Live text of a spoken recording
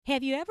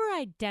Have you ever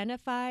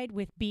identified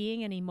with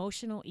being an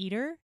emotional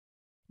eater?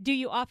 Do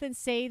you often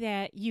say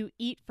that you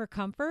eat for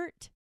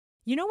comfort?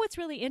 You know what's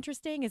really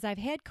interesting is I've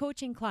had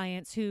coaching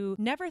clients who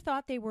never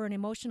thought they were an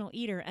emotional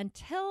eater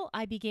until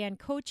I began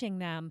coaching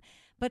them.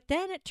 But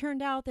then it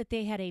turned out that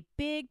they had a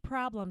big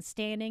problem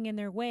standing in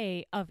their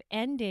way of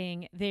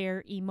ending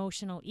their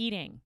emotional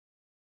eating.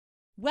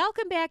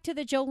 Welcome back to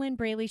the JoLynn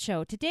Braley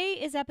Show. Today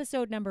is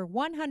episode number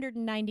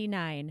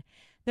 199,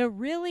 the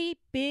really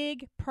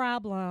big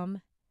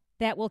problem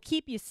that will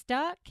keep you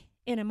stuck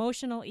in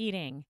emotional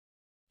eating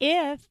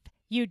if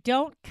you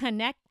don't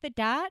connect the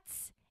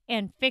dots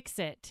and fix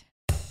it.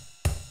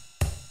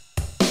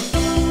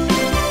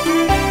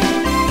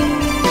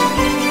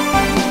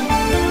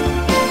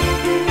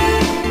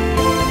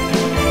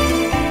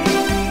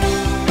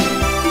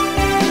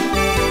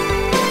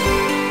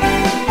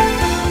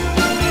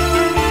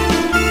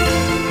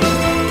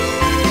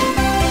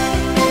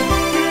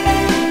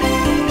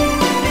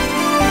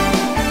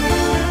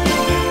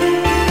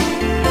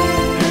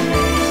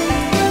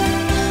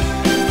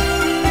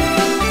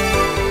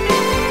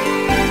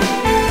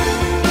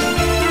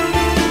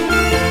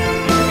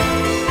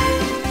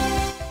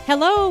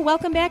 Hello,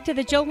 welcome back to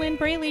the JoLynn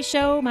Braley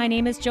Show. My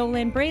name is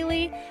JoLynn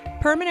Braley,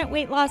 permanent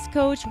weight loss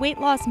coach, weight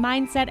loss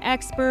mindset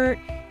expert,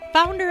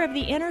 founder of the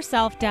Inner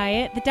Self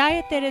Diet, the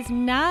diet that is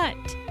not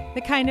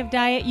the kind of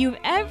diet you've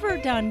ever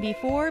done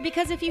before,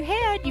 because if you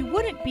had, you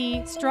wouldn't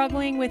be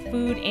struggling with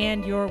food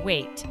and your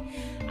weight.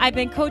 I've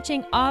been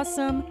coaching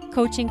awesome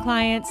coaching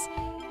clients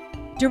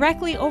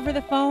directly over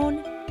the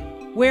phone,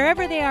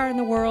 wherever they are in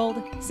the world,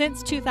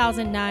 since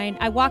 2009.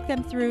 I walk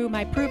them through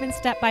my proven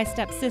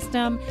step-by-step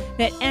system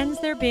that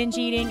ends their binge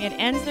eating, it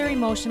ends their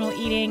emotional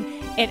eating,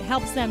 it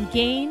helps them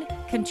gain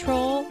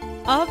control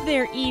of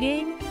their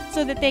eating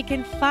so that they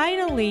can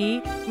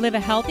finally live a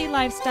healthy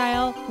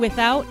lifestyle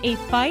without a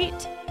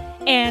fight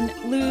and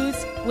lose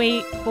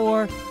weight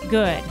for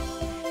good.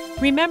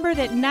 Remember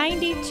that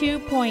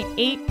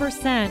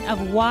 92.8%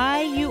 of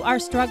why you are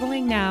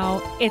struggling now,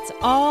 it's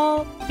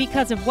all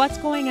because of what's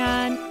going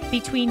on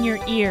between your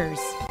ears.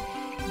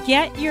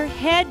 Get your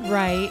head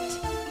right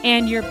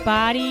and your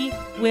body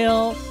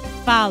will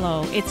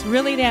follow. It's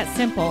really that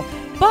simple.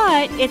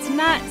 But it's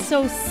not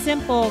so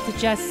simple to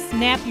just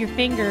snap your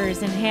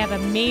fingers and have a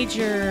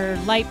major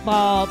light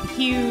bulb,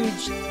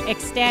 huge,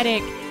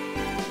 ecstatic,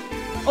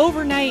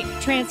 overnight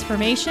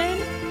transformation.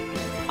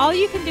 All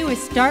you can do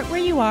is start where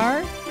you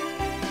are.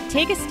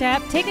 Take a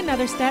step, take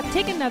another step,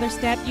 take another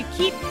step. You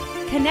keep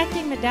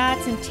connecting the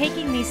dots and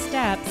taking these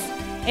steps.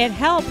 It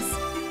helps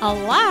a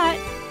lot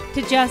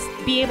to just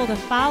be able to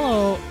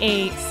follow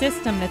a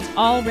system that's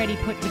already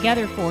put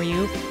together for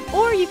you.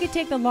 Or you could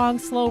take the long,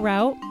 slow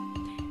route,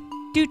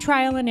 do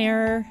trial and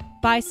error,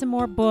 buy some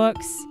more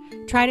books,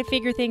 try to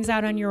figure things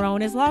out on your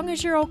own, as long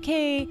as you're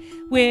okay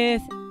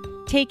with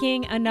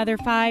taking another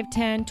 5,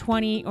 10,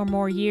 20 or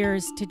more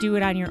years to do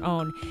it on your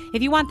own.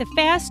 If you want the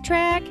fast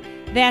track,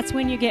 that's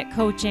when you get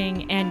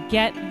coaching and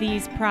get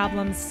these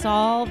problems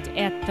solved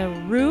at the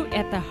root,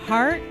 at the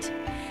heart,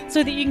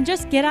 so that you can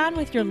just get on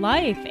with your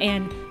life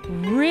and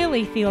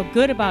really feel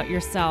good about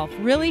yourself,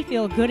 really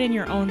feel good in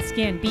your own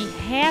skin, be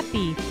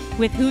happy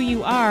with who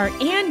you are,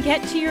 and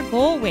get to your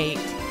goal weight.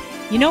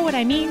 You know what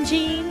I mean,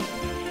 Jean?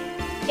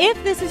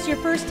 If this is your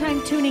first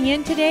time tuning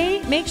in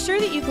today, make sure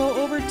that you go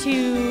over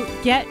to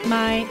get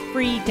my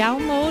free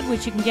download,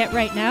 which you can get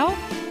right now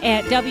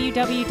at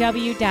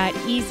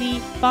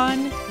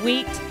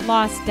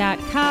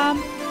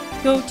www.easyfunweightloss.com.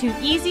 Go to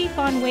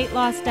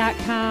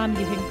easyfunweightloss.com.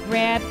 You can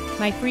grab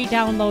my free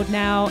download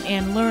now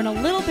and learn a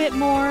little bit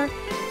more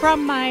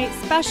from my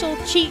special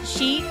cheat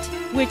sheet,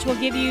 which will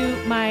give you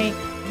my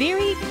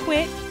very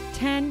quick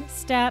 10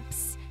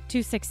 steps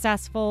to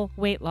successful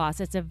weight loss.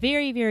 It's a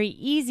very, very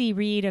easy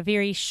read, a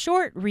very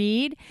short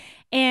read,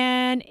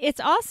 and it's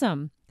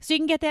awesome. So you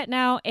can get that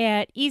now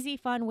at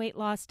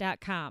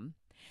easyfunweightloss.com.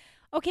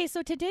 Okay,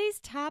 so today's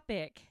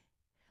topic,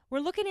 we're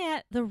looking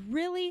at the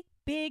really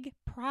big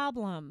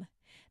problem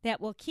that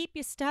will keep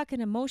you stuck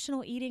in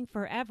emotional eating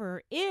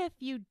forever if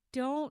you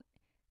don't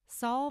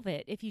solve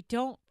it, if you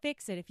don't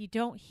fix it, if you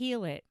don't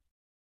heal it.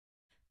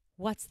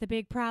 What's the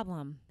big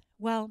problem?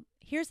 Well,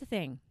 here's the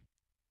thing.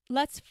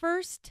 Let's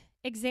first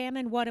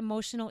examine what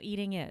emotional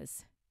eating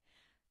is.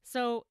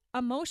 So,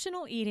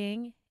 emotional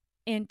eating,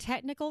 in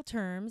technical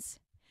terms,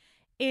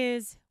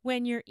 is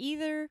when you're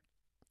either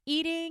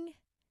eating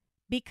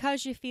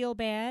because you feel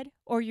bad,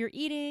 or you're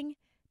eating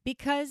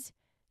because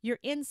you're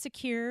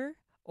insecure,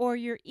 or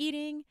you're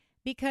eating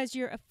because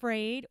you're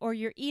afraid, or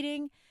you're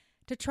eating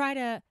to try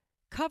to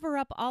cover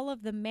up all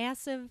of the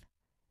massive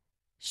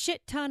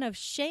shit ton of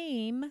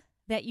shame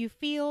that you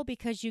feel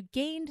because you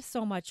gained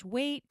so much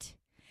weight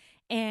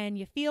and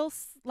you feel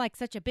like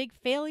such a big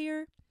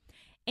failure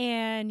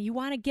and you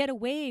want to get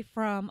away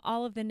from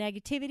all of the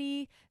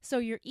negativity. So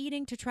you're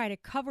eating to try to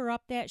cover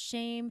up that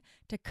shame,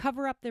 to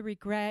cover up the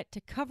regret, to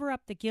cover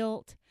up the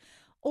guilt.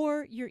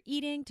 Or you're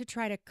eating to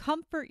try to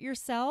comfort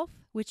yourself,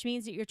 which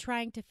means that you're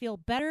trying to feel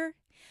better.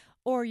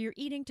 Or you're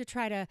eating to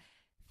try to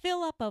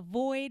fill up a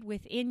void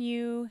within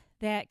you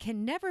that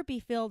can never be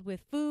filled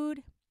with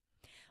food,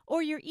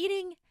 or you're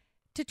eating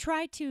to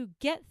try to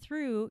get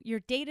through your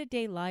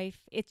day-to-day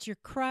life. It's your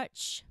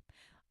crutch.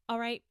 All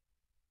right.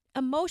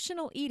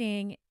 Emotional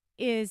eating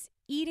is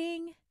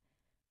eating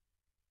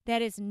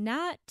that is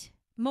not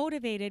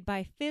motivated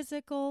by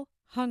physical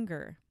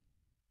hunger.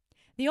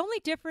 The only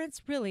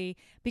difference really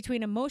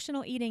between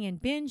emotional eating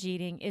and binge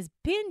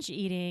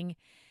eating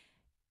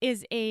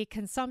is a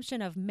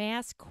consumption of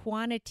mass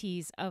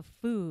quantities of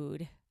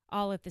food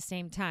all at the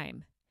same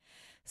time.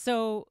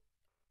 So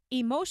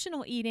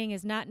emotional eating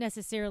is not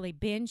necessarily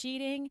binge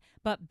eating,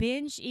 but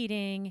binge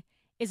eating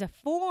is a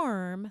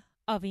form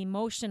of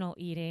emotional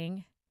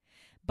eating,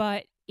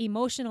 but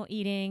emotional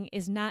eating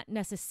is not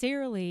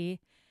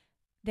necessarily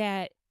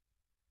that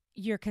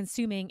you're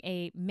consuming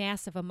a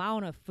massive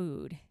amount of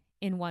food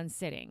in one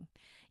sitting.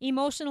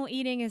 Emotional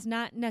eating is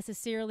not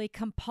necessarily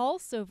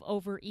compulsive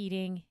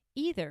overeating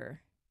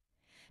either,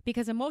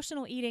 because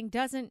emotional eating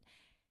doesn't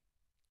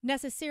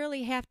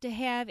necessarily have to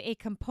have a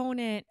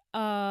component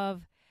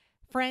of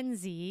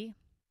frenzy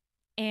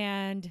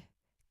and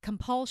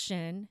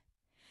compulsion,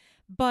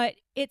 but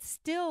it's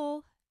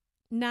still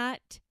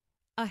not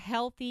a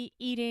healthy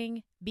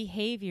eating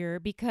behavior,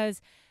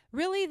 because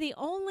really the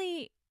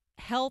only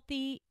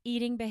healthy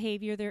eating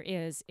behavior there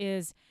is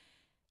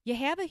you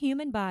have a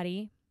human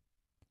body,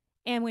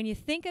 and when you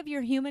think of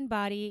your human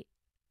body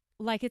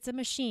like it's a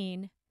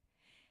machine,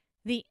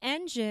 the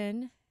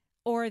engine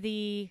or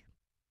the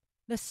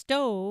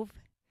stove,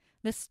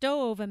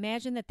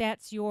 imagine that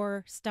that's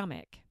your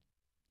stomach.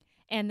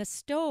 And the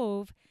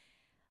stove,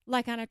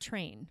 like on a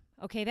train.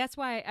 Okay, that's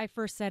why I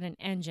first said an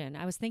engine.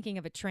 I was thinking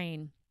of a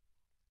train.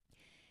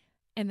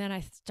 And then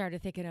I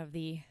started thinking of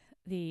the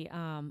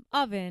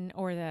oven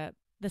or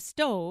the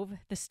stove.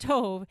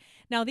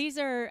 Now, these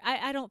are,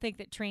 I don't think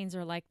that trains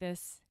are like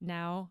this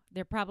now.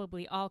 They're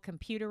probably all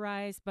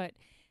computerized, but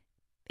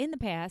in the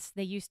past,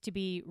 they used to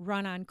be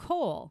run on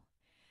coal.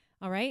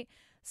 All right.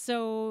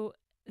 So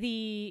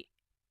the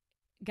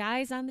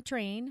guys on the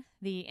train,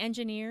 the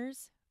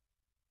engineers,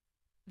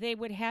 they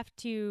would have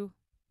to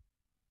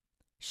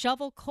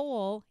shovel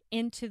coal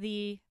into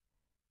the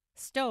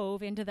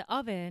stove, into the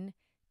oven,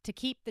 to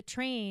keep the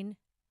train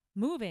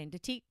moving, to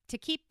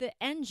keep the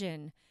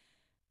engine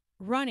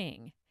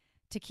running,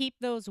 to keep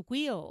those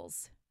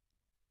wheels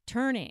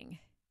turning.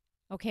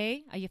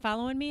 Okay? Are you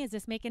following me? Is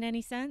this making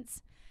any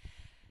sense?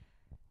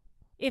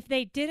 If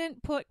they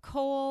didn't put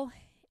coal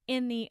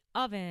in the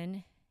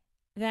oven,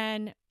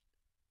 then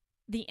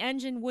the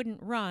engine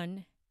wouldn't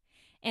run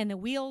and the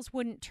wheels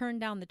wouldn't turn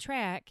down the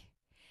track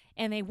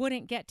and they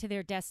wouldn't get to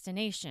their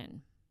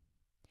destination.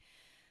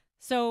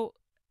 So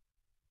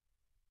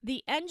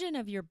the engine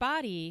of your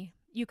body,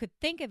 you could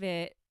think of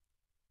it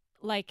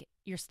like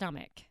your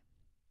stomach.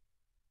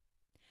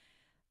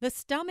 The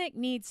stomach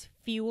needs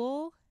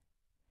fuel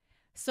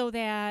so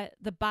that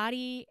the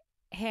body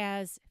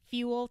has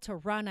fuel to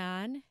run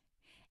on,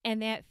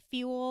 and that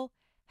fuel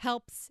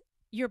helps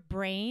your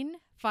brain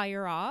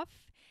fire off,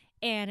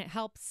 and it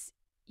helps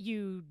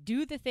you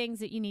do the things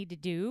that you need to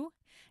do.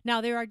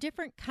 Now, there are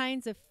different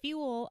kinds of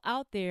fuel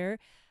out there.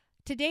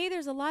 Today,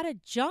 there's a lot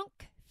of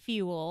junk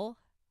fuel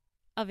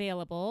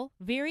available,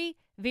 very,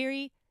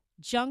 very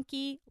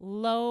junky,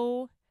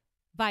 low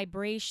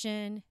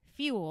vibration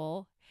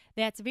fuel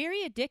that's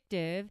very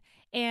addictive,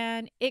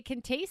 and it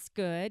can taste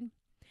good,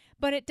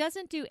 but it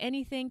doesn't do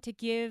anything to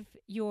give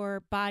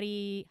your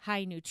body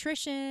high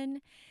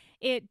nutrition.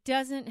 It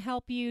doesn't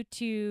help you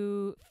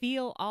to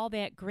feel all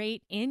that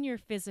great in your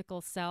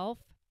physical self.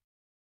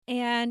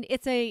 And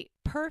it's a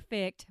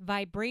perfect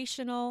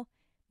vibrational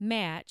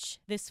match,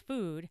 this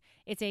food.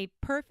 It's a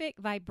perfect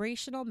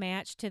vibrational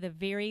match to the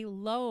very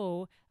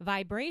low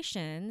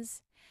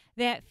vibrations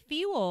that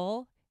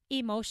fuel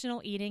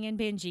emotional eating and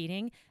binge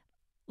eating.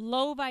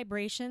 Low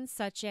vibrations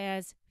such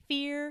as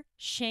fear,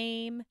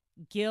 shame,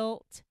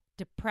 guilt,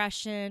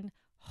 depression,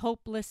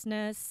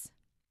 hopelessness.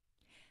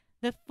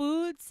 The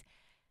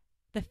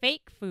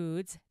fake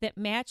foods that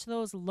match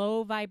those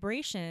low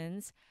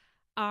vibrations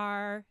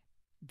are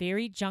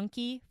very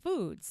junky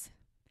foods.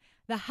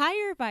 The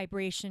higher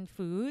vibration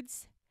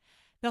foods,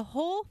 the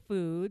whole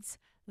foods,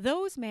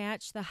 those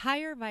match the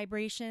higher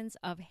vibrations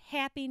of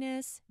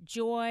happiness,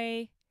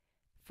 joy,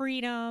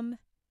 freedom,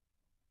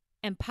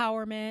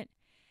 empowerment.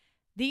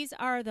 These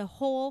are the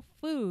whole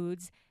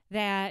foods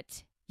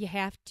that you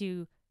have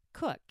to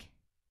cook.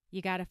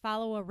 You got to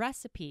follow a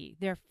recipe.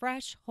 They're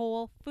fresh,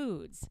 whole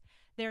foods.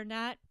 They're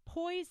not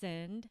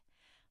poisoned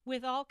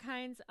with all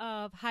kinds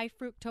of high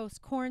fructose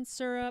corn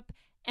syrup,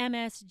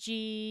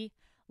 MSG,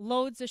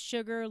 loads of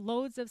sugar,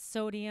 loads of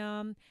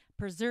sodium,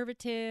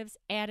 preservatives,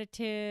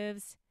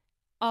 additives,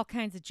 all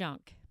kinds of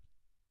junk.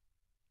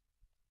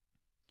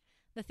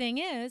 The thing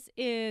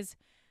is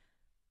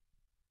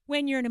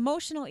when you're an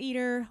emotional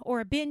eater or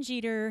a binge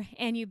eater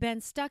and you've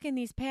been stuck in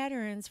these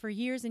patterns for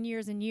years and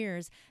years and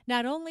years,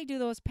 not only do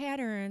those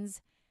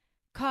patterns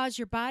cause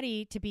your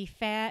body to be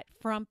fat,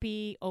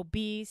 frumpy,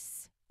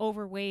 obese,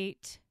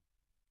 overweight,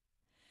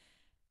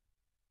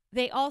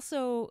 they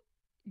also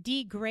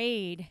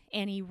degrade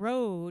and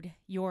erode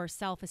your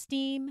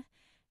self-esteem,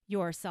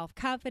 your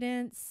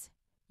self-confidence,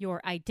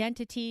 your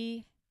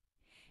identity.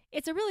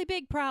 It's a really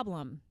big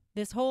problem,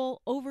 this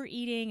whole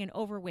overeating and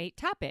overweight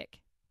topic.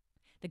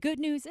 The good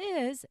news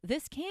is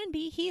this can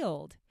be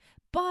healed,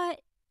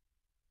 but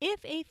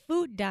if a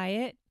food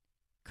diet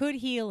could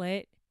heal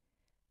it,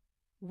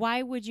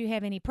 why would you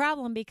have any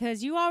problem?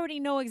 Because you already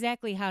know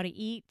exactly how to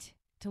eat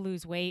to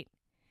lose weight,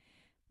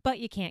 but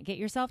you can't get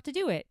yourself to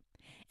do it.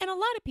 And a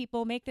lot of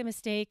people make the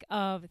mistake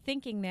of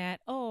thinking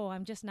that, oh,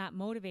 I'm just not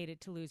motivated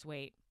to lose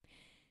weight.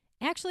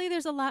 Actually,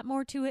 there's a lot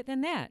more to it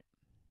than that.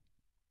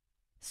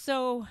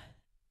 So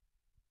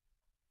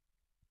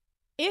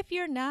if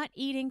you're not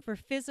eating for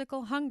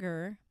physical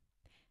hunger,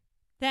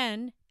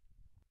 then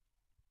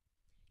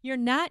you're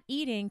not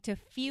eating to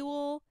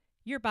fuel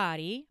your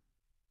body.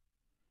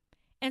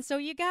 And so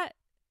you got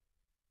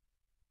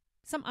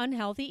some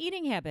unhealthy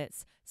eating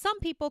habits. Some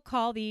people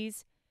call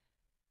these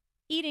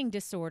eating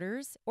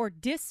disorders or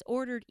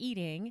disordered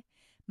eating.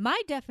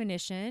 My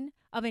definition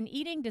of an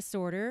eating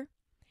disorder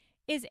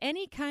is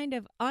any kind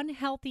of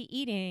unhealthy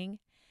eating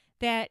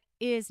that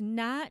is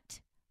not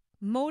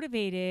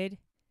motivated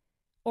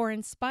or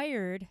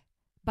inspired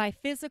by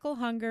physical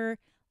hunger,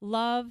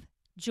 love,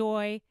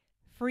 joy,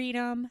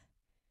 freedom,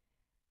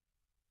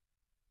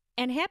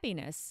 and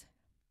happiness.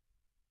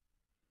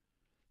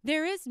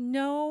 There is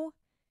no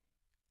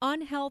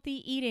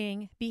unhealthy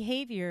eating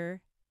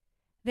behavior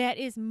that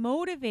is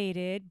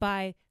motivated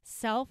by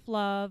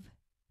self-love,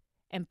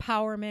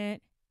 empowerment,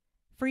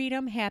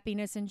 freedom,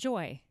 happiness, and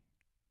joy.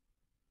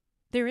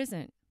 There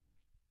isn't.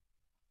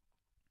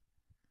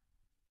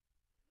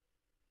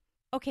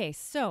 Okay,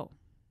 so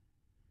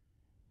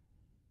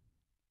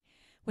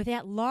with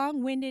that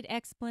long-winded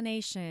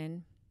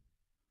explanation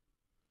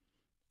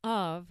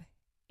of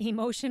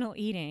emotional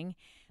eating,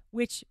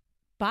 which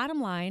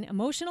bottom line,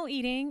 emotional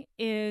eating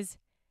is,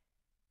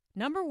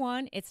 number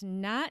one, it's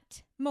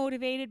not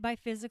motivated by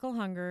physical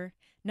hunger.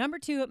 Number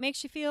two, it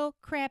makes you feel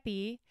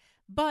crappy.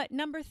 But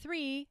number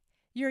three,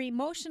 you're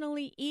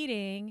emotionally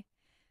eating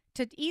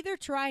to either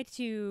try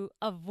to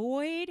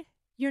avoid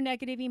your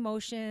negative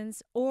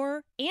emotions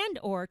or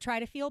try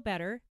to feel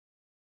better.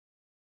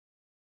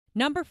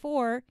 Number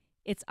four,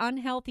 it's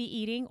unhealthy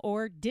eating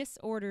or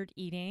disordered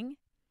eating.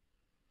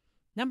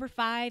 Number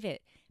five,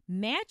 it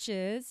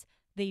matches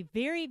the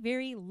very,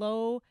 very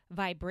low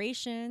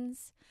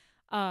vibrations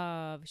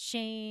of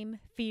shame,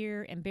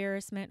 fear,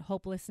 embarrassment,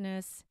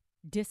 hopelessness,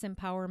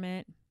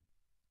 disempowerment.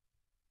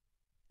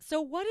 So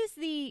what is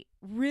the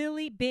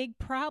really big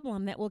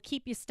problem that will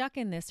keep you stuck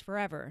in this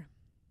forever?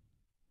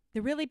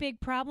 The really big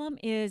problem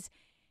is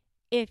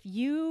if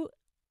you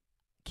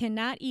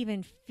cannot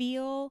even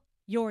feel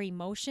your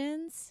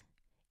emotions,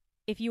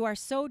 if you are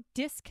so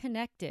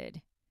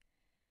disconnected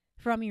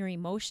from your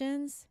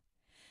emotions,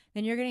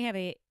 then you're going to have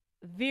a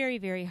very,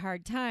 very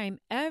hard time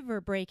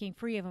ever breaking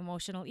free of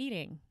emotional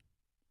eating.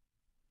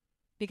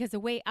 Because the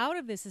way out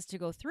of this is to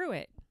go through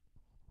it.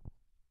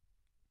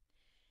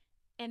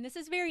 And this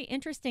is very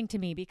interesting to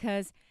me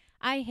because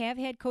I have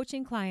had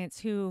coaching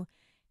clients who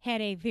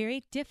had a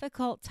very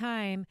difficult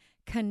time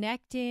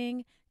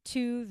connecting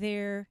to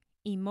their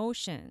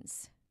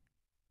emotions.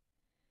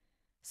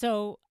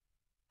 So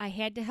I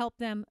had to help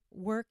them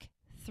work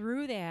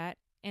through that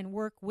and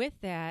work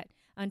with that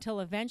until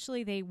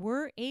eventually they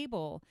were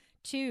able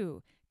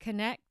to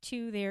connect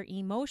to their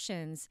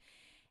emotions.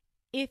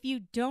 If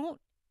you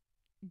don't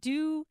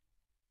do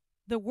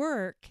the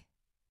work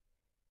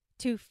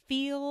to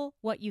feel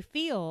what you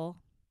feel,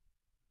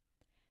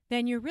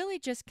 then you're really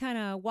just kind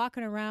of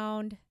walking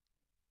around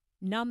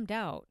numbed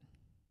out.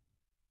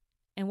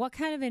 And what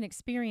kind of an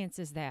experience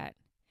is that?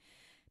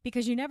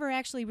 Because you never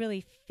actually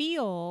really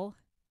feel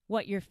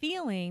what you're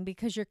feeling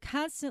because you're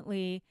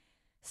constantly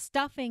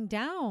stuffing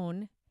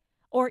down,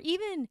 or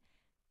even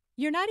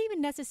you're not even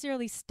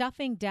necessarily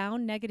stuffing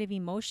down negative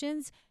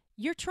emotions.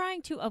 You're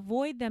trying to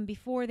avoid them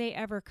before they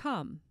ever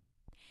come.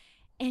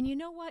 And you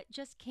know what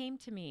just came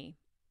to me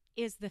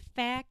is the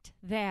fact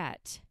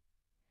that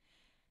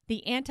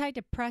the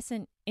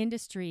antidepressant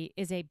industry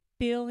is a $1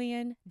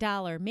 billion,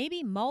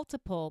 maybe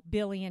multiple $1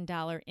 billion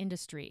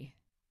industry.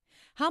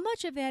 How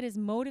much of that is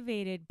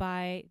motivated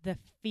by the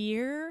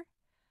fear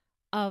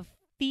of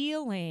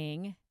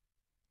feeling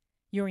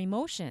your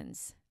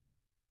emotions?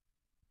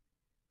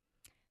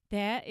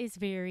 That is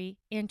very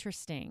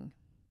interesting.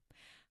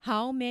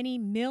 How many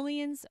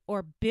millions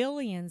or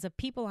billions of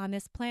people on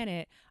this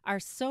planet are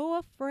so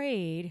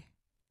afraid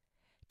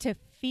to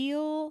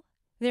feel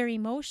their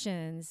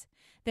emotions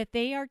that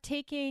they are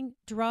taking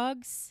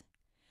drugs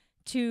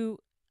to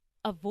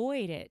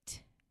avoid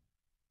it?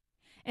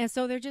 And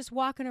so they're just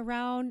walking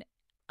around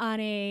on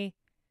a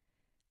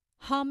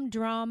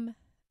humdrum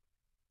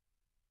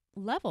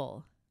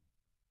level.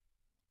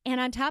 And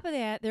on top of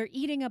that, they're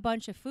eating a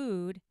bunch of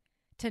food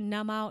to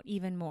numb out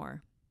even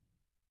more.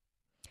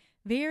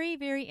 Very,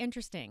 very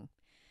interesting.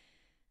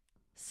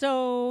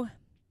 So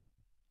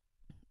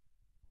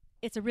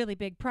it's a really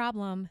big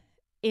problem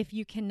if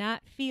you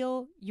cannot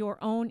feel your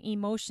own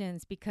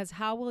emotions, because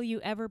how will you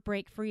ever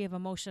break free of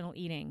emotional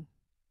eating?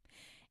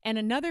 And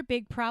another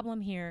big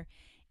problem here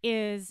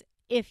is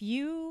if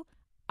you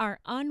are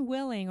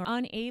unwilling or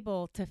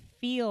unable to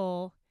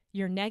feel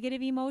your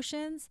negative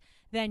emotions,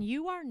 then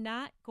you are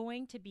not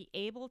going to be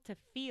able to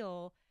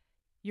feel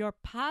your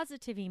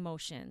positive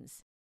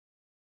emotions.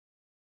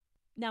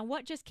 Now,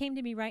 what just came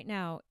to me right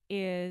now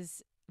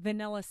is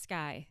Vanilla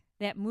Sky,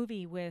 that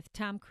movie with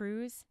Tom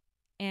Cruise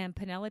and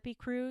Penelope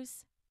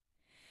Cruz.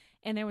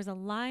 And there was a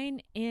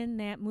line in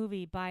that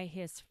movie by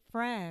his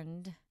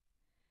friend,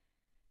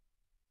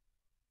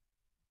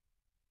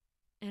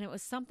 and it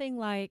was something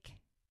like,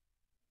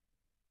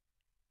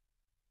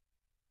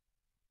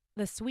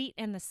 the sweet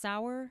and the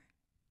sour.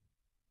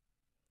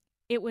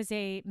 It was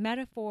a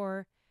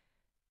metaphor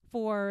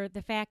for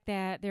the fact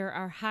that there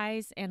are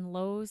highs and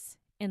lows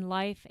in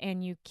life,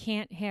 and you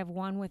can't have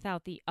one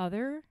without the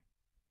other.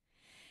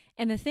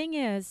 And the thing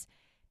is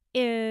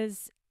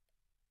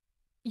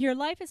your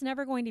life is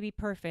never going to be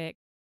perfect.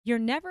 You're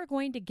never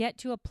going to get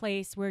to a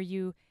place where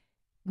you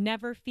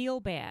never feel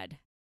bad.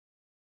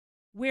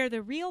 Where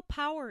the real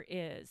power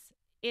is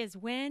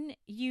when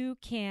you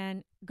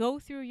can go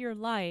through your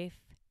life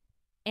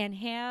and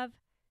have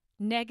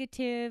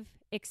negative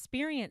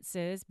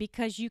experiences,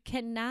 because you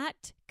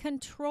cannot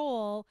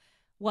control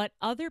what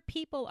other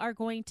people are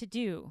going to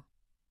do.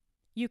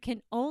 You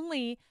can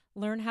only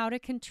learn how to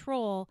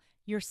control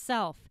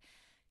yourself.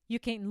 You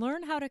can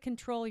learn how to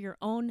control your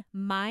own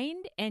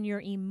mind and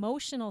your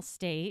emotional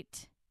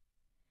state,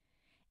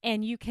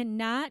 and you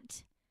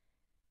cannot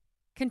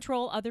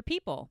control other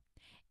people.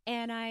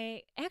 And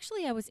I was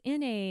on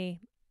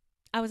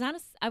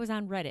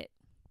Reddit,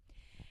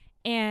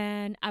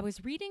 and I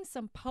was reading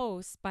some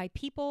posts by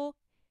people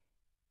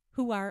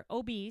who are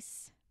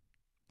obese,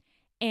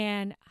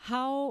 and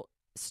how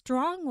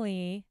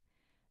strongly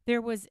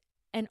there was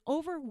an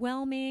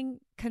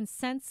overwhelming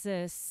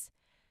consensus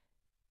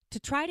to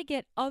try to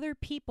get other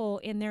people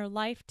in their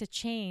life to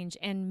change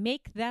and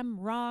make them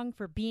wrong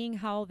for being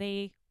how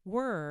they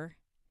were,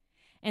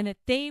 and that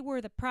they were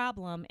the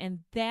problem, and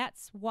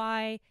that's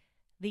why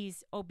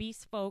these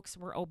obese folks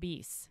were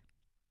obese.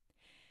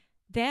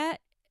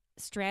 That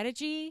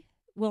strategy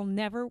will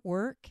never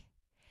work,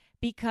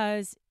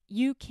 because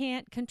you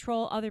can't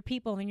control other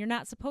people, and you're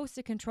not supposed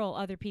to control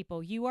other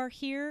people. You are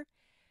here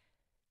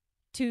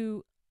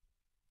to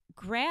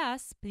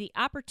grasp the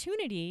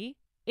opportunity,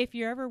 if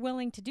you're ever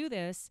willing to do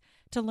this,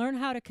 to learn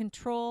how to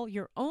control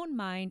your own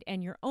mind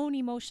and your own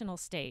emotional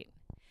state.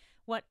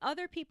 What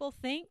other people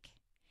think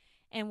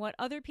and what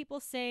other people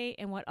say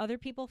and what other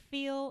people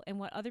feel and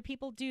what other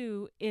people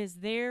do is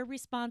their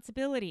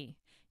responsibility.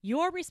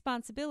 Your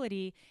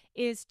responsibility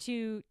is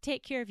to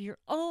take care of your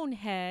own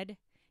head,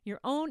 your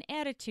own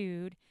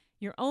attitude,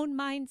 your own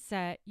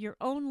mindset, your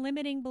own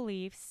limiting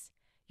beliefs,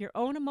 your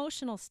own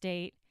emotional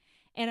state,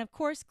 and of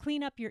course,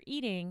 clean up your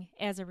eating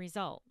as a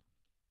result.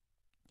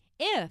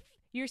 If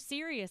you're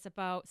serious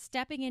about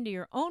stepping into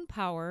your own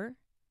power,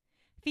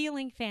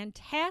 feeling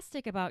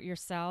fantastic about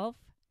yourself,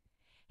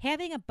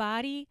 having a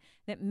body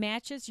that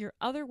matches your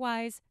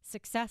otherwise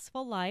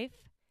successful life,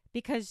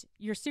 because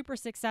you're super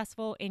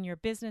successful in your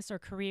business or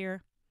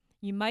career,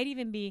 you might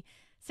even be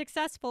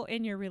successful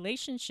in your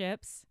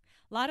relationships.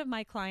 A lot of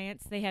my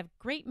clients, they have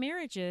great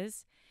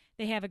marriages,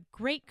 they have a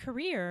great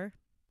career,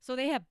 so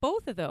they have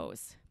both of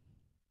those.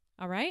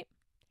 All right?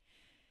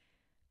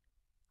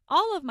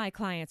 All of my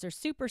clients are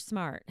super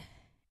smart,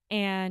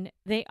 and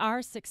they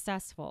are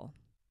successful.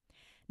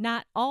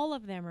 Not all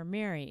of them are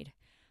married,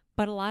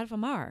 but a lot of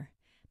them are.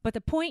 But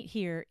the point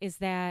here is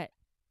that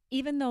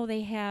even though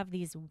they have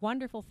these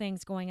wonderful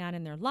things going on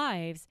in their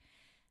lives,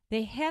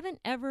 they haven't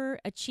ever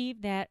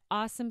achieved that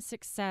awesome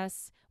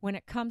success when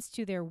it comes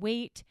to their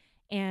weight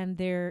and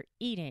their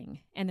eating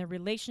and their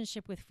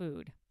relationship with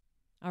food.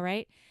 All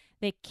right?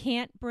 They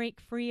can't break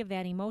free of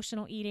that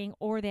emotional eating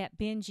or that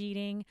binge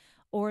eating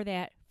or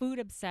that food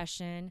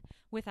obsession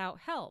without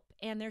help.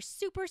 And they're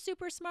super,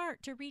 super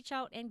smart to reach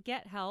out and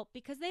get help,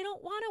 because they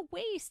don't want to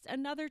waste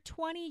another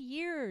 20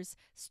 years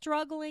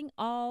struggling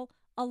all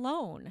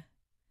alone.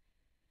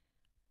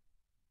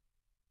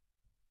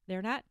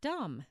 They're not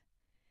dumb.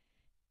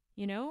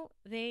 You know,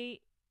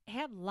 they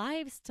have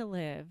lives to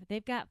live.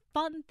 They've got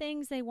fun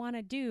things they want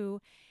to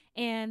do,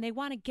 and they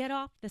want to get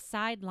off the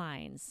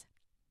sidelines.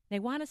 They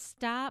want to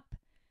stop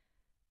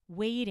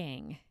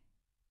waiting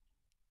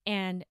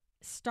and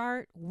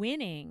start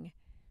winning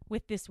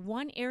with this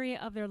one area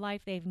of their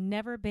life they've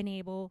never been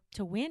able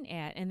to win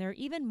at. And they're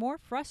even more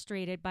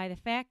frustrated by the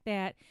fact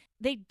that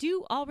they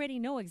do already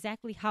know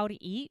exactly how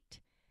to eat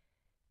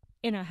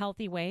in a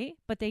healthy way,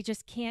 but they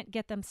just can't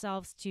get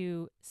themselves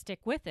to stick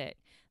with it.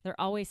 They're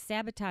always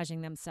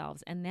sabotaging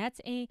themselves, and that's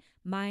a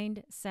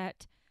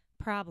mindset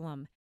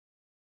problem.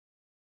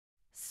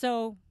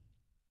 So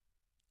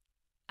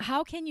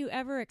how can you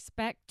ever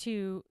expect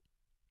to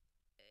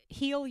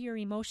heal your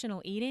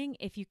emotional eating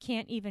if you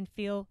can't even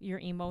feel your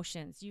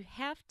emotions? You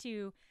have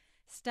to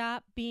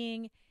stop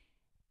being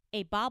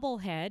a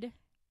bobblehead.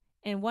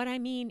 And what I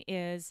mean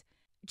is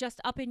just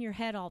up in your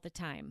head all the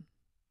time.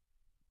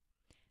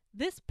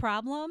 This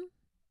problem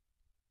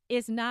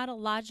is not a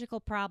logical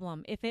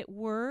problem. If it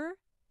were,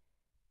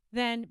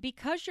 then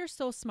because you're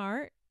so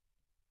smart,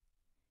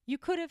 you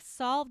could have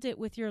solved it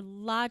with your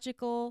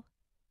logical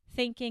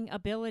thinking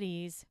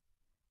abilities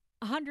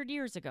 100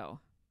 years ago.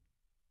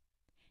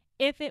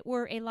 If it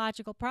were a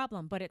logical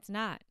problem, but it's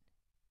not.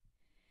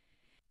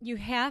 You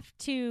have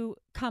to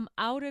come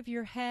out of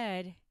your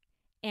head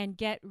and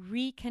get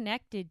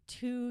reconnected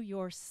to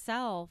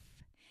yourself,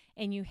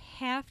 and you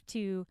have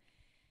to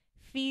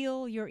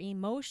feel your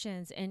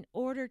emotions in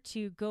order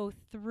to go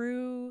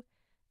through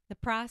the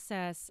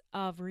process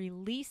of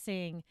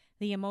releasing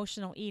the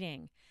emotional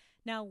eating.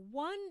 Now,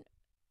 one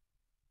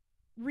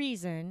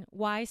reason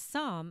why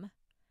some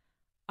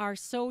are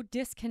so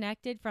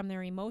disconnected from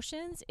their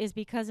emotions is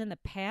because in the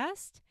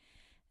past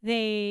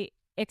they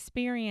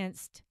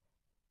experienced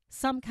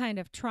some kind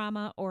of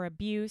trauma or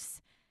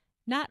abuse.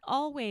 Not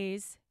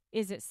always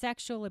is it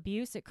sexual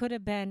abuse. It could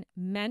have been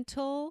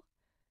mental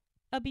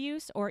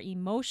abuse or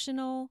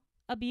emotional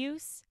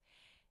abuse.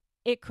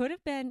 It could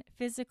have been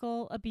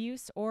physical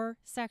abuse or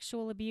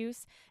sexual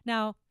abuse.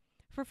 Now,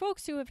 for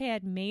folks who have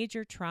had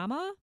major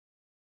trauma,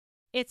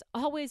 it's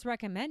always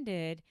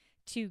recommended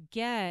to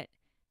get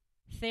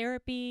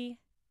therapy,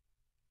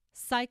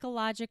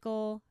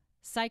 psychological,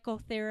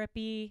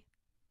 psychotherapy,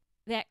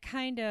 that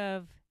kind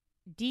of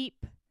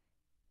deep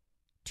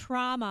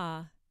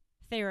trauma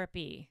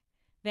therapy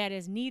that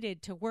is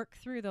needed to work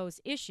through those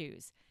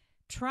issues.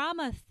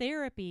 Trauma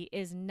therapy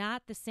is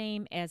not the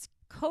same as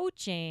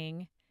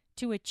coaching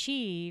to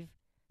achieve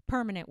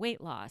permanent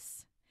weight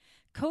loss.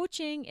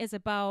 Coaching is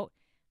about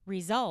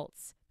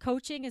results.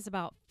 Coaching is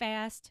about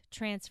fast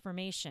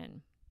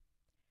transformation.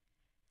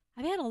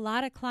 I've had a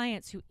lot of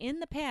clients who in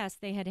the past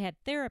they had had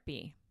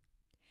therapy,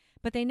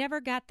 but they never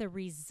got the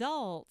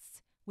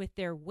results with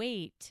their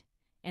weight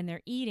and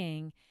their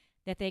eating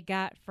that they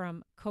got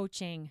from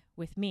coaching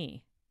with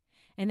me.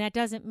 And that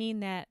doesn't mean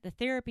that the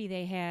therapy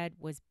they had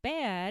was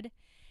bad.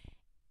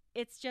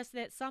 It's just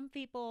that some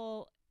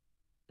people,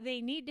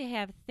 they need to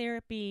have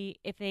therapy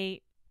if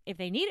they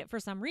need it for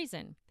some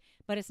reason,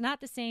 but it's not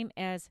the same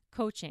as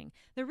coaching.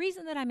 The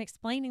reason that I'm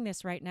explaining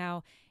this right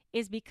now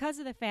is because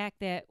of the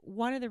fact that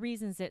one of the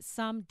reasons that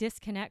some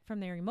disconnect from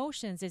their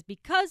emotions is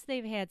because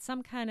they've had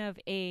some kind of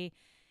a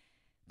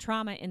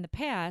trauma in the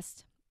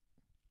past.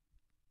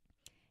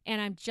 And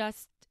I'm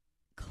just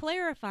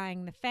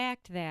clarifying the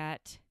fact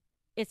that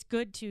it's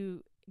good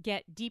to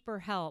get deeper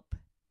help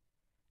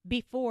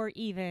before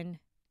even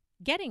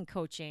getting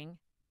coaching.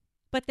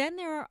 But then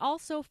there are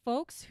also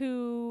folks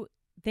who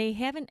they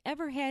haven't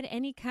ever had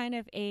any kind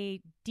of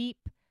a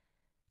deep,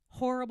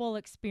 horrible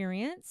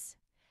experience,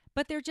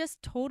 but they're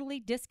just totally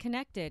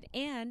disconnected.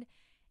 And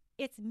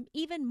it's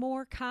even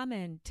more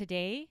common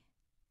today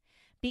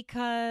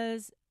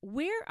because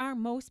where are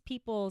most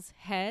people's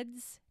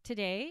heads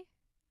today?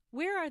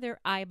 Where are their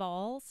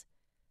eyeballs?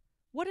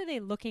 What are they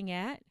looking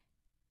at?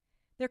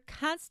 They're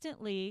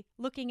constantly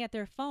looking at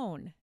their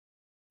phone.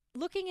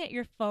 Looking at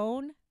your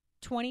phone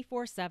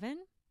 24/7,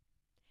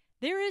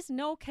 there is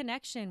no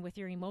connection with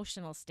your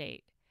emotional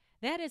state.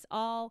 That is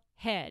all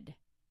head,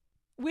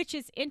 which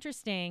is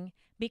interesting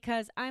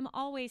because I'm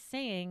always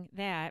saying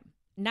that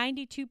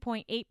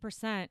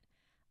 92.8%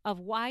 of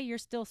why you're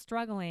still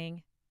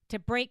struggling to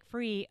break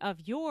free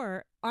of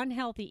your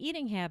unhealthy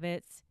eating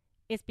habits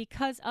is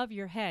because of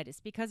your head. It's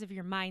because of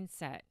your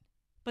mindset.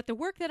 But the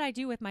work that I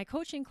do with my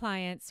coaching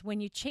clients,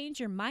 when you change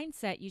your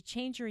mindset, you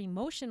change your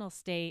emotional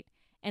state,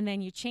 and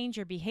then you change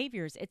your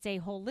behaviors. It's a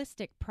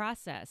holistic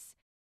process.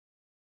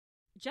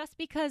 Just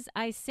because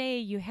I say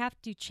you have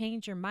to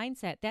change your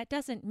mindset, that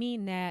doesn't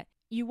mean that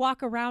you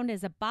walk around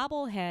as a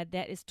bobblehead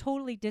that is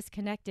totally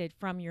disconnected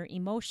from your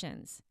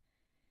emotions.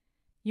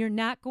 You're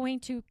not going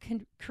to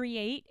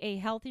create a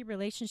healthy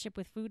relationship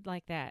with food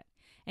like that.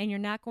 And you're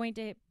not going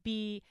to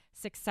be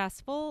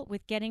successful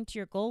with getting to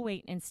your goal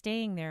weight and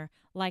staying there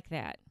like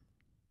that.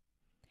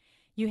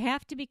 You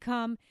have to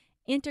become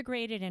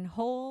integrated and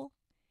whole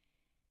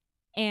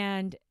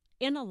and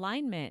in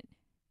alignment.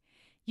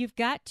 You've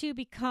got to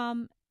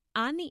become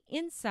on the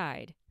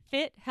inside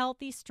fit,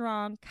 healthy,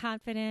 strong,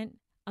 confident,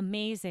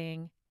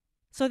 amazing,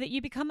 so that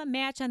you become a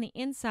match on the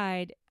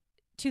inside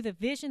to the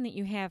vision that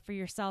you have for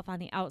yourself on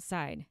the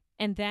outside.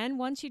 And then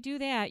once you do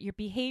that, your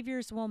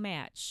behaviors will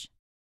match.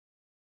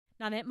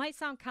 Now, that might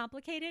sound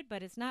complicated,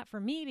 but it's not for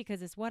me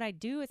because it's what I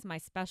do. It's my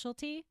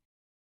specialty.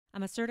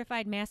 I'm a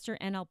certified master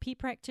NLP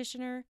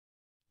practitioner.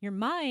 Your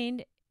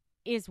mind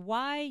is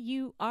why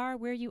you are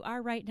where you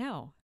are right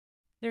now.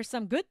 There's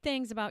some good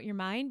things about your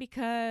mind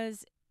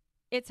because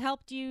it's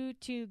helped you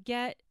to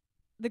get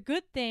the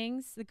good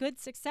things, the good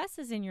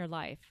successes in your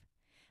life.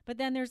 But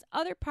then there's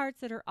other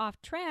parts that are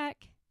off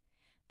track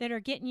that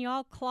are getting you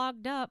all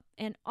clogged up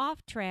and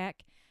off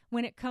track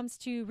when it comes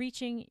to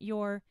reaching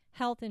your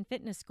health and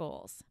fitness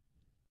goals.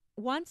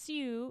 Once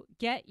you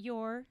get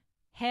your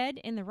head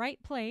in the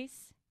right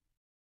place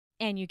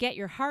and you get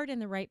your heart in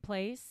the right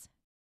place,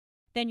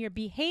 then your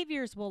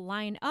behaviors will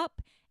line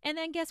up. And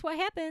then guess what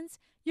happens?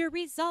 Your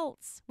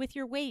results with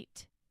your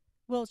weight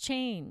will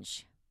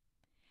change.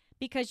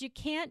 because you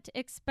can't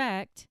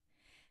expect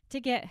to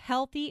get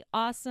healthy,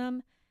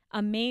 awesome,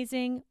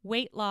 amazing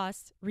weight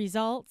loss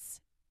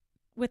results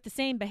with the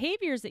same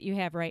behaviors that you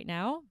have right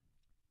now.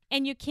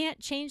 And you can't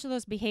change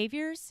those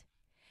behaviors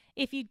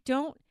if you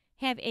don't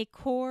have a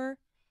core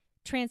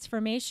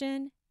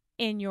transformation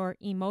in your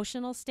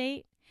emotional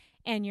state.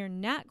 And you're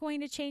not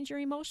going to change your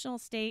emotional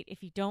state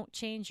if you don't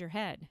change your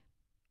head.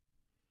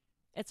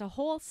 It's a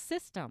whole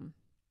system.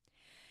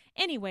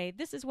 Anyway,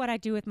 this is what I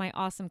do with my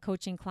awesome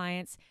coaching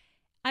clients.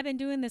 I've been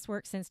doing this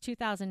work since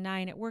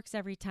 2009. It works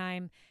every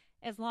time,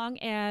 as long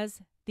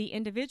as the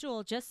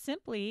individual just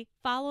simply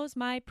follows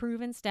my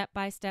proven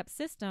step-by-step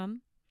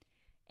system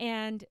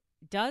and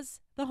does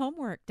the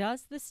homework,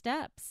 does the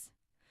steps.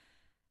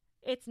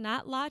 It's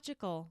not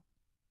logical.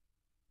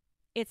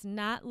 It's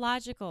not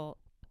logical.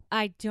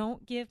 I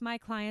don't give my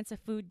clients a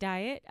food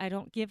diet. I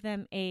don't give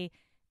them a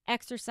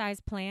exercise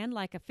plan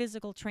like a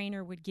physical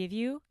trainer would give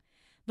you.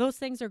 Those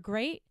things are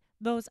great.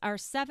 Those are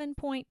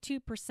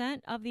 7.2%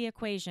 of the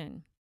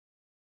equation.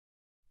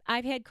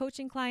 I've had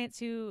coaching clients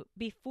who,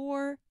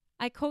 before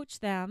I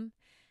coached them,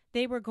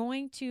 they were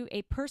going to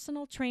a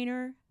personal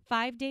trainer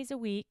 5 days a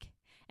week,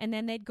 and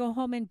then they'd go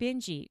home and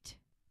binge eat.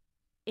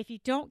 If you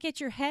don't get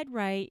your head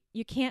right,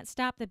 you can't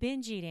stop the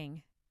binge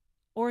eating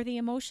or the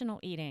emotional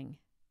eating.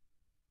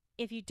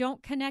 If you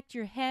don't connect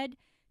your head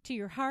to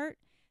your heart,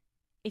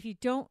 if you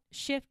don't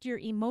shift your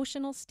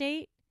emotional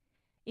state,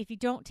 if you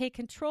don't take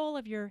control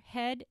of your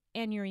head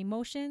and your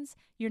emotions,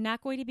 you're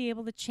not going to be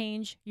able to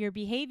change your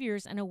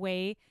behaviors in a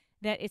way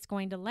that it's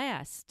going to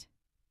last.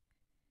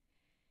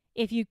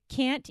 If you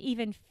can't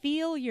even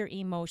feel your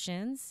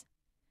emotions,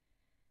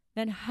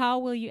 then how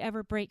will you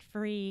ever break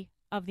free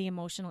of the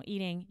emotional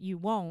eating? You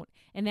won't.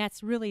 And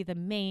that's really the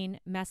main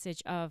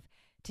message of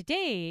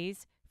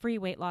today's Free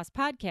Weight Loss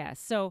podcast.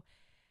 So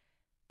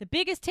the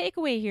biggest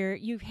takeaway here,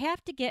 you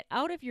have to get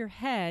out of your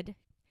head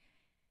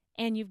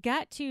and you've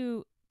got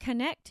to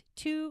connect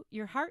to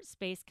your heart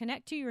space,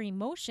 connect to your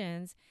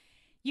emotions.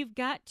 You've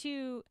got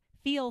to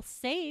feel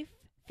safe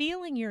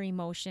feeling your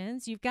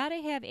emotions. You've got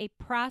to have a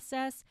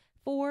process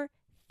for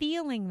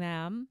feeling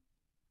them.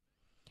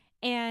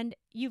 And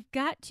you've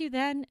got to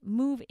then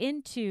move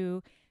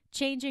into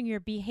changing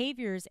your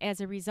behaviors as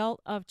a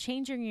result of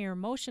changing your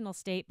emotional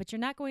state. But you're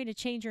not going to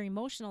change your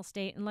emotional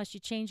state unless you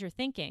change your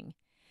thinking.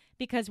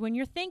 Because when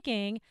you're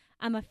thinking,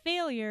 I'm a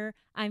failure,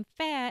 I'm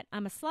fat,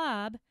 I'm a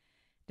slob,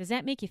 does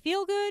that make you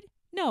feel good?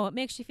 No, it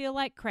makes you feel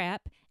like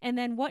crap. And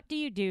then what do?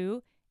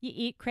 You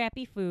eat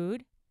crappy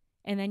food,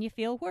 and then you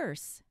feel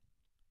worse.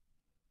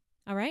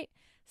 All right?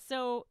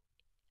 So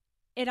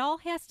it all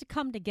has to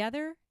come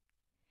together,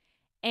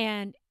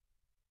 and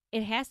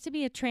it has to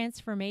be a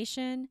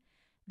transformation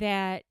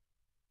that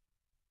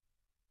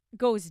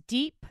goes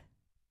deep,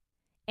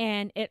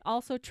 and it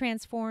also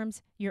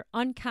transforms your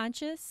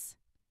unconscious,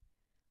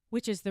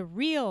 which is the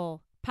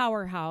real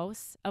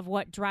powerhouse of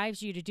what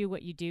drives you to do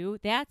what you do.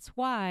 That's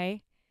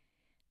why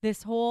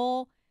this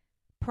whole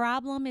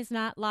problem is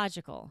not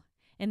logical.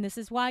 And this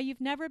is why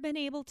you've never been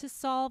able to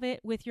solve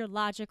it with your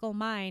logical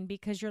mind,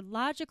 because your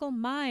logical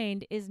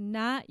mind is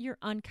not your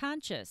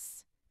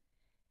unconscious.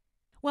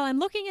 Well, I'm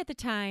looking at the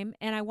time,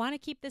 and I want to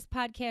keep this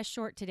podcast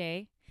short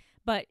today,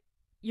 but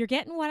you're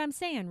getting what I'm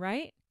saying,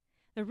 right?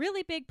 The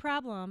really big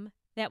problem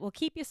that will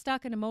keep you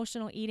stuck in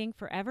emotional eating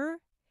forever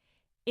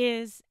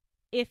is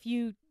if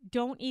you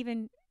don't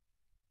even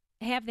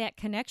have that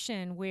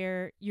connection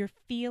where you're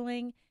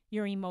feeling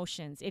your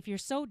emotions. If you're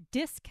so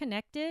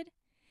disconnected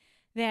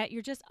that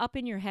you're just up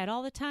in your head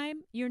all the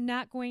time, you're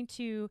not going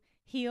to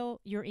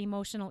heal your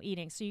emotional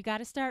eating. So you got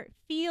to start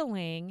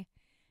feeling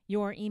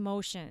your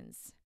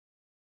emotions.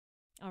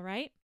 All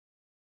right?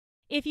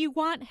 If you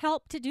want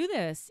help to do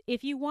this,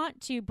 if you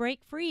want to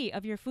break free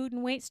of your food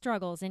and weight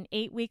struggles in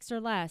 8 weeks or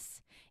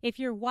less, if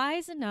you're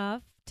wise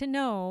enough to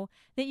know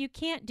that you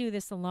can't do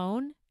this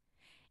alone,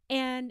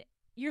 and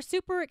you're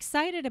super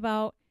excited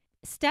about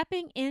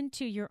stepping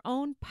into your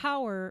own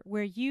power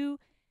where you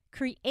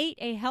create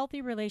a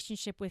healthy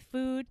relationship with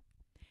food,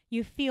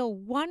 you feel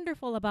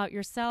wonderful about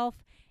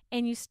yourself,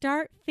 and you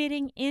start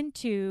fitting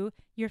into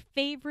your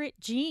favorite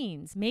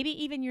jeans, maybe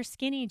even your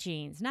skinny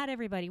jeans. Not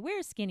everybody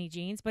wears skinny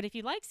jeans, but if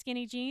you like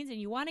skinny jeans and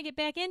you want to get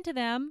back into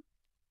them,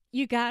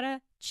 you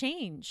gotta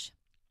change.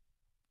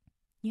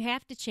 You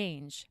have to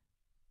change.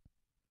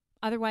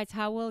 Otherwise,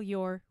 how will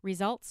your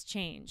results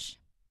change?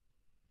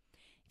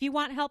 If you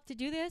want help to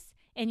do this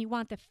and you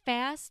want the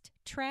fast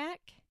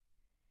track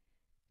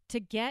to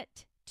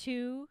get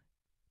to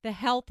the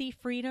healthy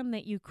freedom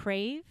that you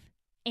crave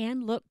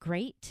and look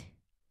great,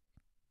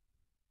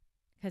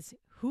 because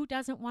who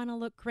doesn't want to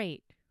look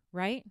great,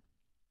 right?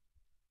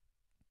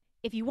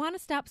 If you want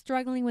to stop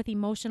struggling with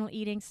emotional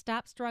eating,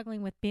 stop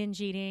struggling with binge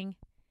eating,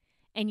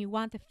 and you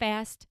want the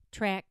fast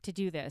track to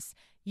do this,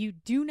 you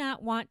do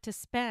not want to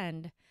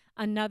spend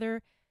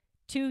another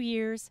 2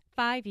 years,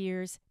 5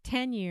 years,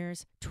 10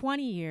 years,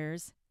 20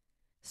 years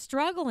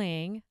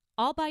struggling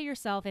all by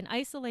yourself in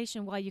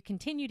isolation while you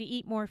continue to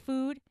eat more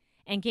food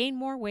and gain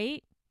more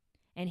weight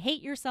and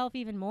hate yourself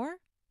even more.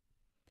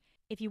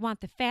 If you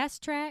want the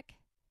fast track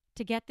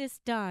to get this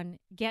done,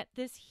 get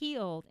this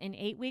healed in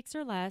 8 weeks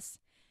or less,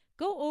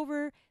 go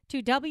over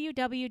to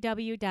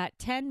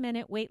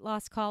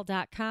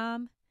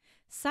www.10minuteweightlosscall.com.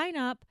 Sign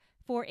up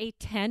for a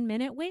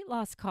 10-minute weight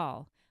loss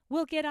call.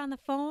 We'll get on the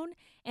phone,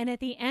 and at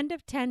the end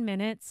of 10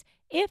 minutes,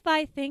 if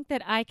I think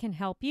that I can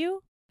help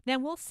you,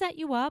 then we'll set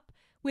you up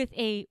with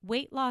a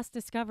weight loss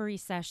discovery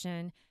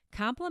session,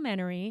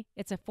 complimentary.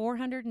 It's a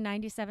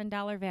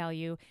 $497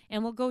 value,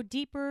 and we'll go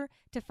deeper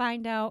to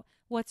find out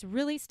what's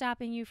really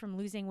stopping you from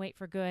losing weight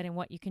for good and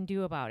what you can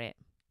do about it.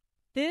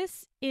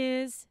 This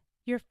is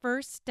your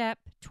first step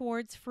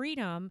towards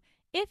freedom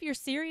if you're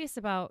serious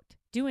about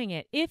doing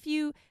it. If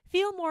you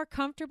feel more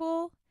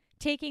comfortable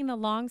taking the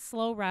long,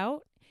 slow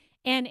route,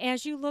 and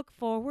as you look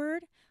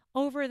forward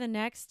over the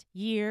next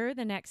year,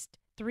 the next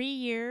 3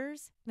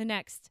 years, the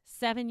next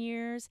 7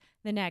 years,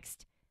 the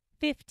next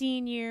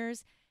 15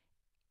 years,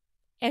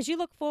 as you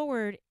look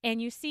forward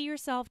and you see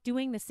yourself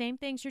doing the same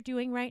things you're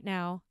doing right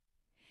now,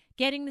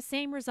 getting the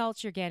same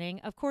results you're getting,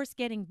 of course,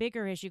 getting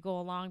bigger as you go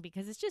along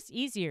because it's just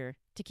easier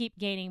to keep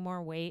gaining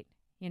more weight,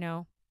 you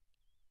know.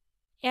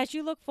 As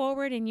you look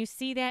forward and you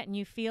see that and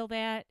you feel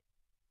that,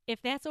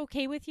 if that's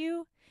okay with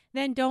you,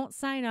 then don't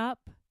sign up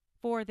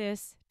for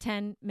this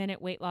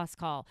 10-minute weight loss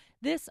call.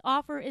 This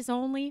offer is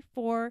only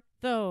for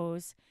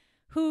those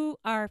who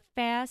are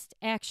fast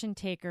action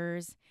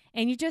takers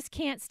and you just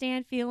can't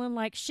stand feeling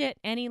like shit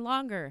any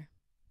longer.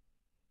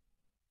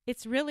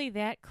 It's really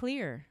that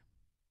clear.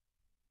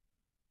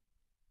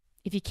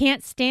 If you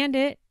can't stand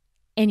it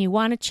and you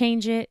want to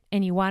change it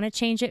and you want to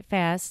change it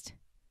fast,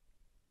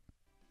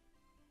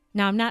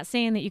 now I'm not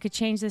saying that you could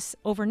change this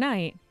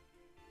overnight,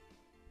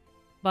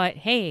 but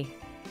hey,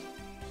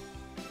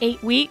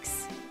 8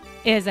 weeks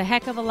is a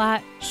heck of a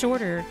lot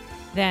shorter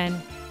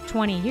than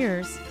 20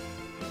 years.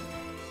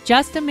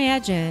 Just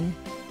imagine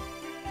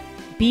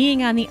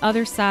being on the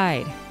other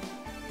side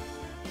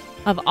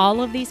of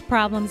all of these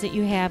problems that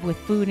you have with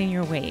food and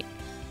your weight.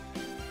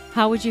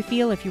 How would you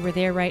feel if you were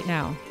there right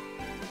now?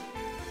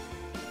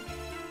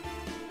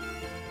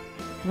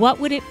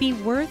 What would it be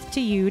worth to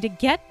you to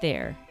get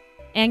there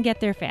and get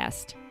there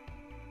fast?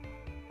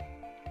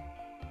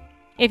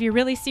 If you're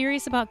really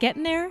serious about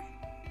getting there,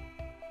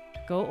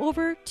 go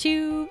over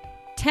to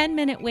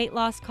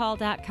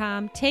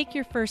 10minuteweightlosscall.com, take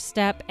your first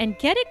step, and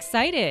get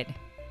excited.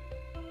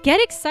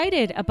 Get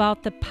excited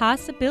about the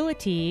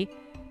possibility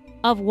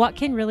of what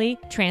can really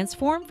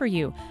transform for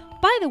you.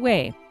 By the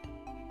way,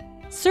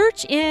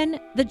 search in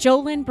the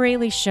JoLynn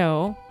Braley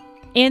Show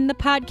in the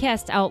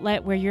podcast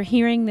outlet where you're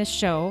hearing this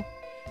show.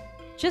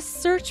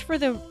 Just search for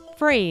the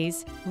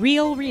phrase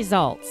real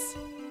results.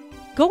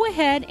 Go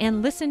ahead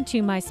and listen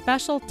to my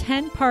special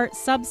 10-part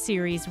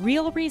sub-series,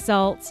 Real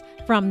Results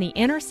from the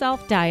Inner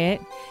Self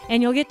Diet,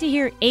 and you'll get to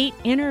hear 8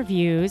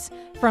 interviews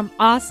from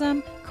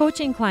awesome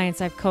coaching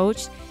clients I've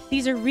coached.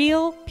 These are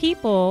real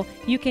people.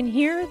 You can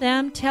hear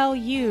them tell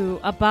you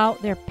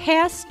about their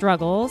past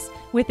struggles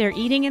with their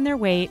eating and their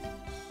weight,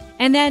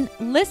 and then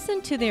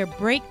listen to their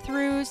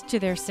breakthroughs, to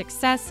their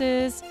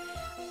successes.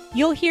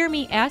 You'll hear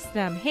me ask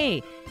them,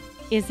 hey,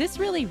 is this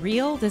really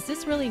real? Does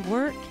this really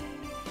work?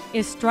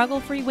 Is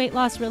struggle-free weight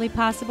loss really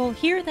possible?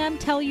 Hear them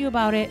tell you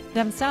about it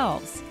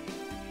themselves.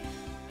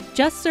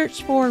 Just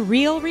search for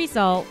Real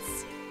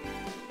Results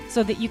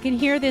so that you can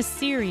hear this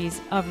series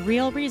of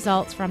real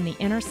results from the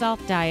Inner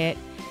Self Diet,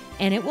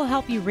 and it will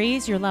help you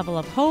raise your level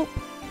of hope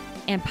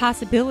and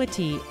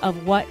possibility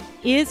of what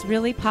is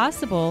really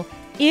possible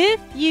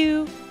if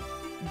you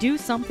do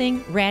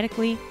something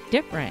radically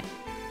different.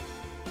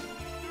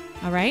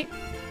 All right?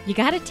 You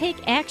got to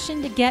take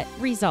action to get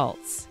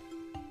results.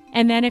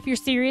 And then if you're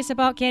serious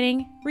about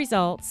getting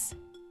results,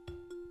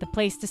 the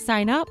place to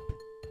sign up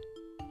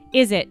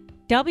is at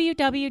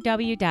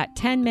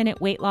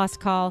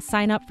www.10minuteweightlosscall.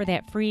 Sign up for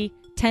that free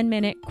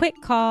 10-minute quick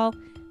call.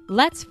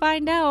 Let's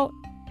find out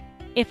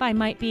if I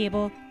might be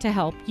able to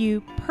help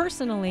you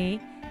personally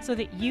so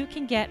that you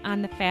can get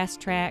on the fast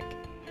track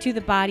to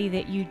the body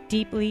that you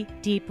deeply,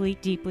 deeply,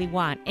 deeply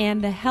want,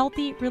 and the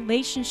healthy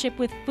relationship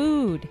with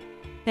food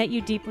that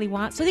you deeply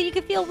want so that you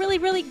can feel really,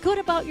 really good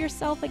about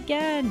yourself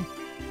again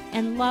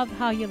and love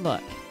how you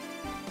look.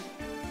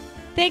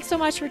 Thanks so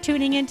much for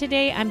tuning in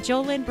today. I'm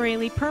JoLynn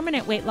Braley,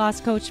 permanent weight loss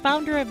coach,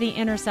 founder of the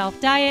Inner Self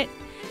Diet.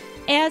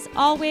 As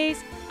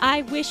always,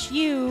 I wish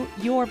you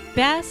your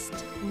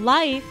best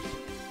life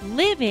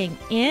living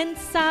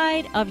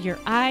inside of your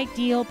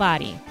ideal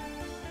body.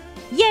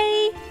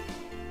 Yay!